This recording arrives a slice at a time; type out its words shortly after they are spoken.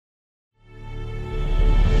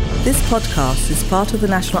This podcast is part of the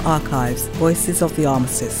National Archives' Voices of the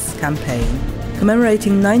Armistice campaign,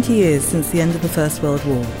 commemorating 90 years since the end of the First World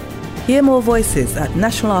War. Hear more voices at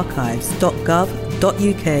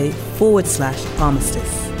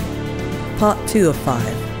nationalarchives.gov.uk/armistice. Part 2 of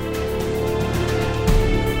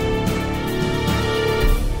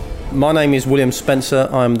 5. My name is William Spencer.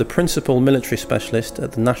 I am the Principal Military Specialist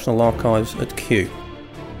at the National Archives at Kew.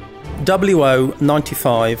 WO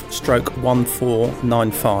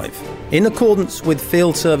 95/1495. In accordance with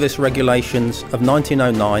Field Service Regulations of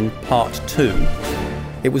 1909, Part 2,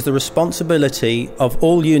 it was the responsibility of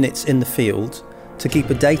all units in the field to keep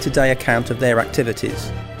a day-to-day account of their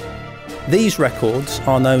activities. These records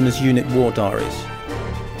are known as unit war diaries.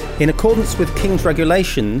 In accordance with King's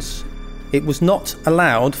Regulations, it was not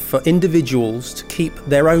allowed for individuals to keep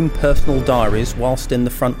their own personal diaries whilst in the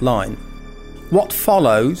front line. What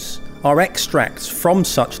follows are extracts from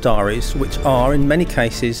such diaries, which are, in many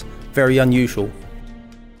cases, very unusual.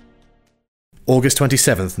 August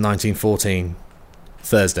 27th, 1914.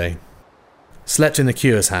 Thursday. Slept in the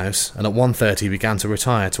Cure's house, and at 1:30 began to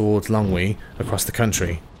retire towards Longwy across the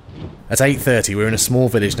country. At 8:30 we were in a small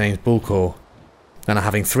village named Bulcourt, and are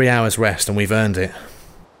having 3 hours rest, and we've earned it.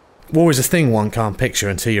 War is a thing one can't picture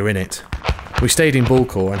until you're in it. We stayed in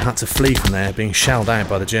Bulcourt and had to flee from there, being shelled out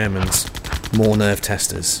by the Germans. More nerve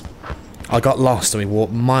testers. I got lost and we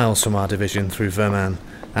walked miles from our division through Verman,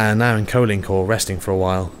 and are now in Colincourt resting for a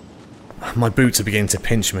while. My boots are beginning to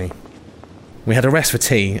pinch me. We had a rest for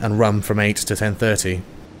tea and rum from 8 to 10:30.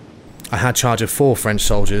 I had charge of 4 French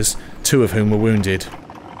soldiers, 2 of whom were wounded.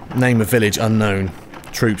 Name of village unknown.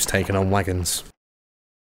 Troops taken on wagons.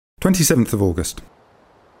 27th of August.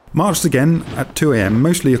 Marched again at 2 a.m,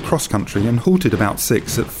 mostly across country, and halted about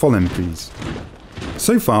 6 at Follemprise.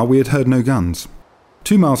 So far we had heard no guns.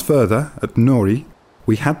 2 miles further, at Nori,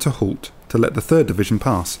 we had to halt to let the 3rd Division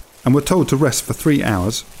pass, and were told to rest for 3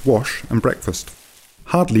 hours, wash and breakfast.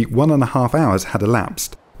 Hardly 1.5 hours had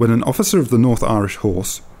elapsed when an officer of the North Irish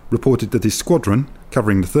Horse reported that his squadron,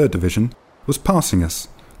 covering the 3rd Division, was passing us,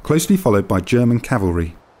 closely followed by German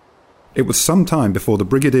cavalry. It was some time before the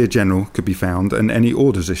Brigadier General could be found and any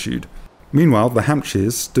orders issued. Meanwhile, the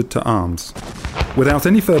Hampshires stood to arms. Without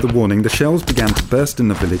any further warning, the shells began to burst in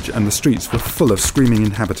the village, and the streets were full of screaming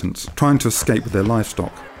inhabitants, trying to escape with their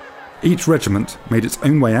livestock. Each regiment made its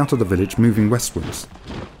own way out of the village, moving westwards.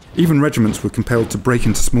 Even regiments were compelled to break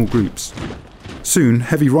into small groups. Soon,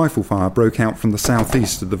 heavy rifle fire broke out from the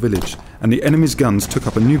southeast of the village, and the enemy's guns took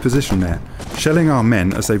up a new position there, shelling our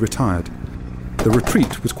men as they retired. The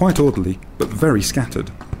retreat was quite orderly, but very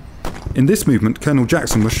scattered. In this movement, Colonel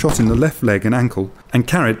Jackson was shot in the left leg and ankle and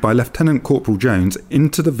carried by Lieutenant Corporal Jones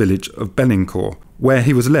into the village of Bellincourt, where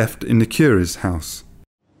he was left in the Cure's house.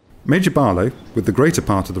 Major Barlow, with the greater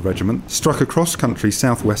part of the regiment, struck across country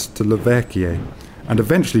southwest to Le Verquier and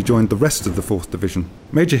eventually joined the rest of the 4th Division.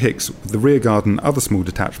 Major Hicks, with the rearguard and other small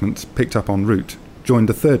detachments picked up en route, joined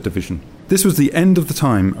the 3rd Division. This was the end of the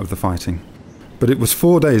time of the fighting, but it was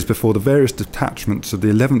 4 days before the various detachments of the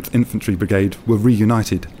 11th Infantry Brigade were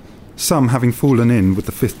reunited, some having fallen in with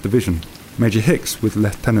the 5th Division. Major Hicks, with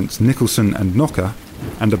Lieutenants Nicholson and Knocker,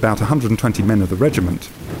 and about 120 men of the regiment,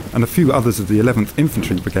 and a few others of the 11th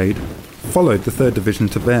Infantry Brigade, followed the 3rd Division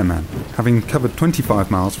to Verman, having covered 25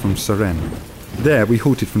 miles from Suresnes. There we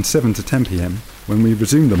halted from 7 to 10 p.m, when we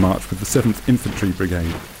resumed the march with the 7th Infantry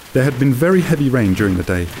Brigade. There had been very heavy rain during the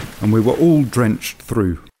day, and we were all drenched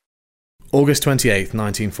through. August 28th,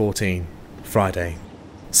 1914. Friday.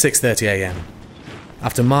 6:30 a.m.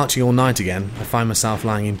 After marching all night again, I find myself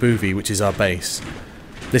lying in Bouvy, which is our base.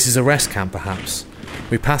 This is a rest camp, perhaps.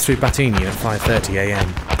 We pass through Battalion at 5:30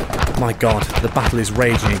 a.m. My God, the battle is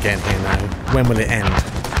raging again here now. When will it end?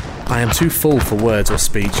 I am too full for words or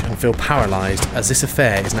speech and feel paralysed as this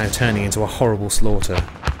affair is now turning into a horrible slaughter.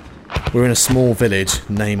 We're in a small village,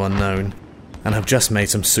 name unknown, and have just made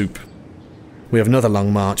some soup. We have another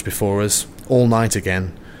long march before us, all night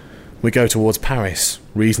again. We go towards Paris,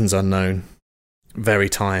 reasons unknown. Very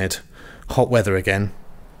tired. Hot weather again.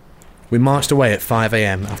 We marched away at 5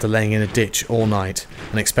 a.m. after laying in a ditch all night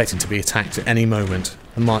and expecting to be attacked at any moment,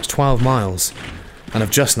 and marched 12 miles, and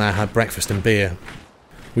have just now had breakfast and beer.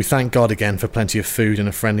 We thank God again for plenty of food and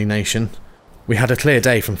a friendly nation. We had a clear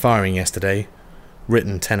day from firing yesterday.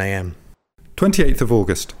 Written 10 a.m. 28th of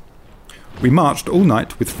August. We marched all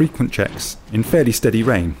night with frequent checks, in fairly steady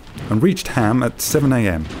rain, and reached Ham at 7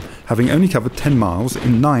 a.m, having only covered 10 miles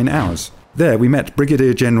in 9 hours. There we met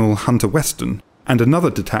Brigadier General Hunter Weston and another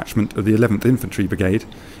detachment of the 11th Infantry Brigade,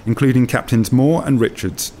 including Captains Moore and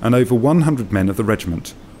Richards, and over 100 men of the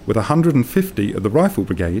regiment, with 150 of the Rifle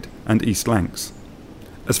Brigade and East Lancs.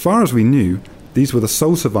 As far as we knew, These were the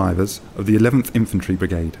sole survivors of the 11th Infantry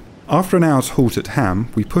Brigade. After an hour's halt at Ham,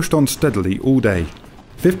 we pushed on steadily all day.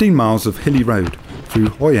 15 miles of hilly road through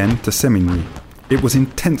Hoyen to Seminary. It was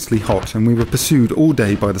intensely hot and we were pursued all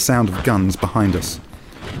day by the sound of guns behind us.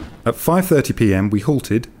 At 5:30 p.m. we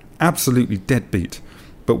halted, absolutely dead beat,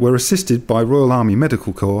 but were assisted by Royal Army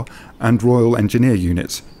Medical Corps and Royal Engineer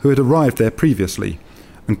units who had arrived there previously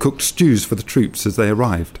and cooked stews for the troops as they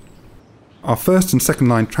arrived. Our first and second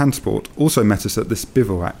line transport also met us at this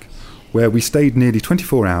bivouac, where we stayed nearly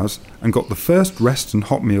 24 hours and got the first rest and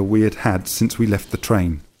hot meal we had had since we left the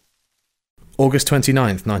train. August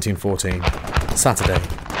 29th, 1914, Saturday.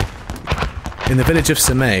 In the village of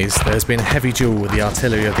Semez, there has been a heavy duel with the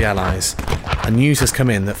artillery of the Allies, and news has come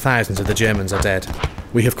in that thousands of the Germans are dead.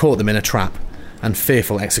 We have caught them in a trap, and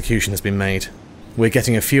fearful execution has been made. We're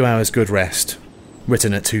getting a few hours good rest.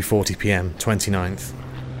 Written at 2:40 p.m, 29th.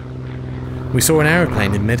 We saw an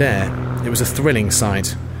aeroplane in mid-air. It was a thrilling sight,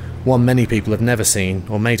 one many people have never seen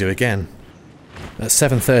or may do again. At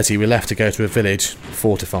 7:30 we left to go to a village,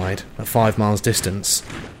 fortified, at 5 miles distance.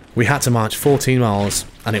 We had to march 14 miles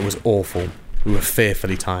and it was awful. We were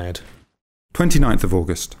fearfully tired. 29th of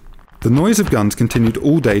August. The noise of guns continued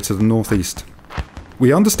all day to the northeast.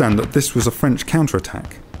 We understand that this was a French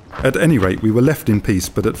counterattack. At any rate, we were left in peace,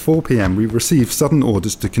 but at 4 p.m. we received sudden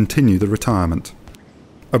orders to continue the retirement.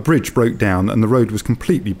 A bridge broke down and the road was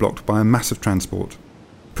completely blocked by a mass of transport.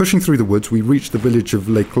 Pushing through the woods, we reached the village of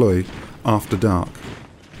Les Cloys after dark.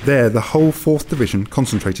 There, the whole 4th Division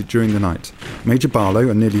concentrated during the night, Major Barlow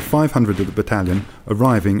and nearly 500 of the battalion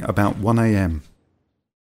arriving about 1 a.m.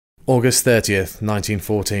 August 30th,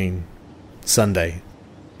 1914, Sunday.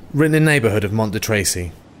 Written in neighbourhood of Mont de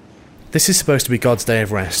Tracy. This is supposed to be God's day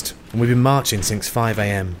of rest, and we've been marching since 5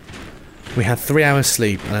 a.m. We had 3 hours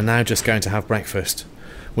sleep and are now just going to have breakfast.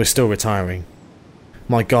 We're still retiring.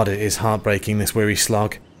 My God, it is heartbreaking, this weary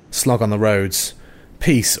slog on the roads.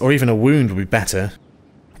 Peace, or even a wound would be better.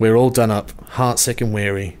 We're all done up, heartsick and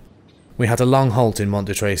weary. We had a long halt in Mont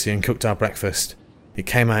de Tracy and cooked our breakfast. It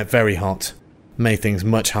came out very hot, made things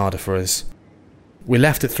much harder for us. We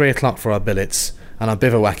left at 3 o'clock for our billets and are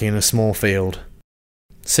bivouacking in a small field.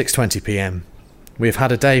 6:20 p.m. We have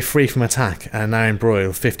had a day free from attack and are now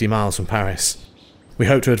embroiled 50 miles from Paris. We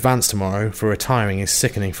hope to advance tomorrow, for retiring is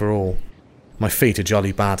sickening for all. My feet are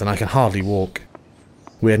jolly bad and I can hardly walk.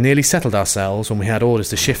 We had nearly settled ourselves when we had orders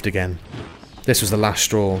to shift again. This was the last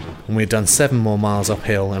straw, and we had done 7 more miles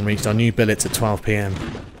uphill and reached our new billets at 12 p.m.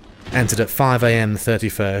 Entered at 5 a.m. the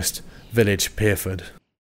 31st, village Pierford.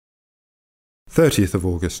 30th of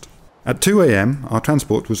August. At 2 a.m. our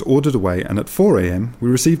transport was ordered away and at 4 a.m. we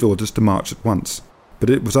received orders to march at once, but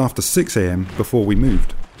it was after 6 a.m. before we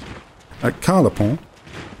moved. At Carlepont,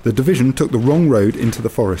 the division took the wrong road into the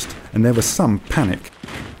forest and there was some panic,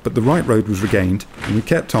 but the right road was regained and we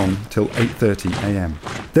kept on till 8:30 a.m.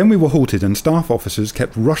 Then we were halted and staff officers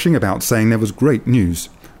kept rushing about saying there was great news.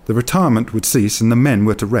 The retirement would cease and the men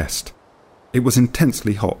were to rest. It was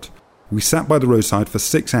intensely hot. We sat by the roadside for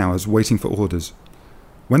 6 hours waiting for orders.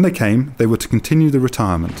 When they came, they were to continue the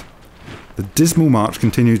retirement. The dismal march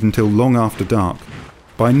continued until long after dark.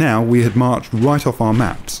 By now we had marched right off our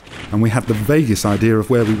maps, and we had the vaguest idea of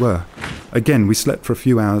where we were. Again we slept for a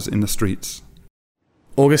few hours in the streets.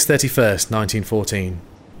 August 31st, 1914,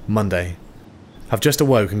 Monday. I've just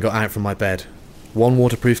awoke and got out from my bed. 1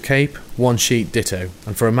 waterproof cape, 1 sheet ditto,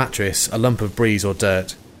 and for a mattress, a lump of breeze or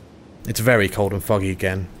dirt. It's very cold and foggy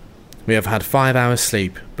again. We have had 5 hours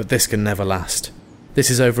sleep, but this can never last. This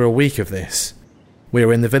is over a week of this. We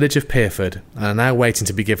are in the village of Pierford and are now waiting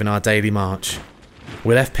to be given our daily march.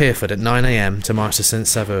 We left Pierford at 9 a.m. to march to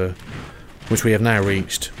Saint-Sauveur, which we have now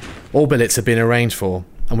reached. All billets have been arranged for,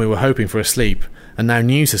 and we were hoping for a sleep, and now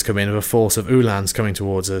news has come in of a force of Uhlans coming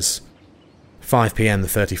towards us. 5 p.m. the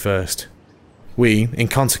 31st. We, in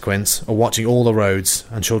consequence, are watching all the roads,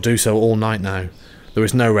 and shall do so all night now. There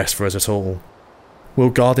is no rest for us at all. Will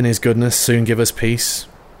God in his goodness soon give us peace?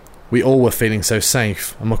 We all were feeling so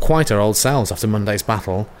safe, and were quite our old selves after Monday's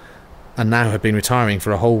battle, and now had been retiring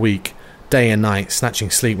for a whole week, day and night, snatching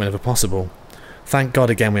sleep whenever possible. Thank God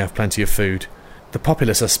again we have plenty of food. The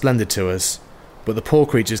populace are splendid to us, but the poor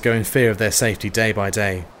creatures go in fear of their safety day by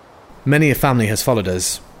day. Many a family has followed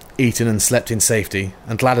us, eaten and slept in safety,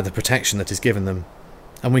 and glad of the protection that is given them.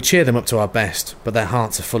 And we cheer them up to our best, but their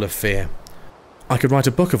hearts are full of fear. I could write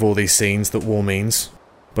a book of all these scenes that war means,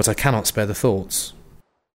 but I cannot spare the thoughts.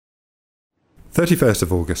 31st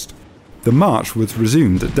of August. The march was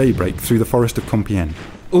resumed at daybreak through the forest of Compiègne.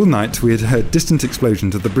 All night we had heard distant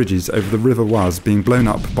explosions of the bridges over the River Oise being blown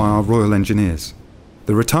up by our Royal Engineers.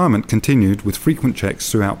 The retirement continued with frequent checks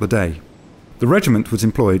throughout the day. The regiment was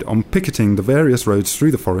employed on picketing the various roads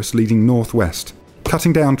through the forest leading northwest,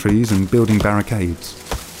 cutting down trees and building barricades.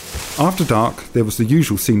 After dark, there was the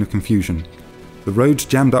usual scene of confusion. The roads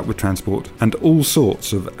jammed up with transport and all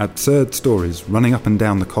sorts of absurd stories running up and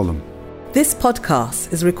down the column. This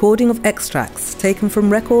podcast is a recording of extracts taken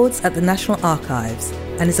from records at the National Archives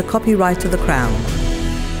and is a copyright of the Crown.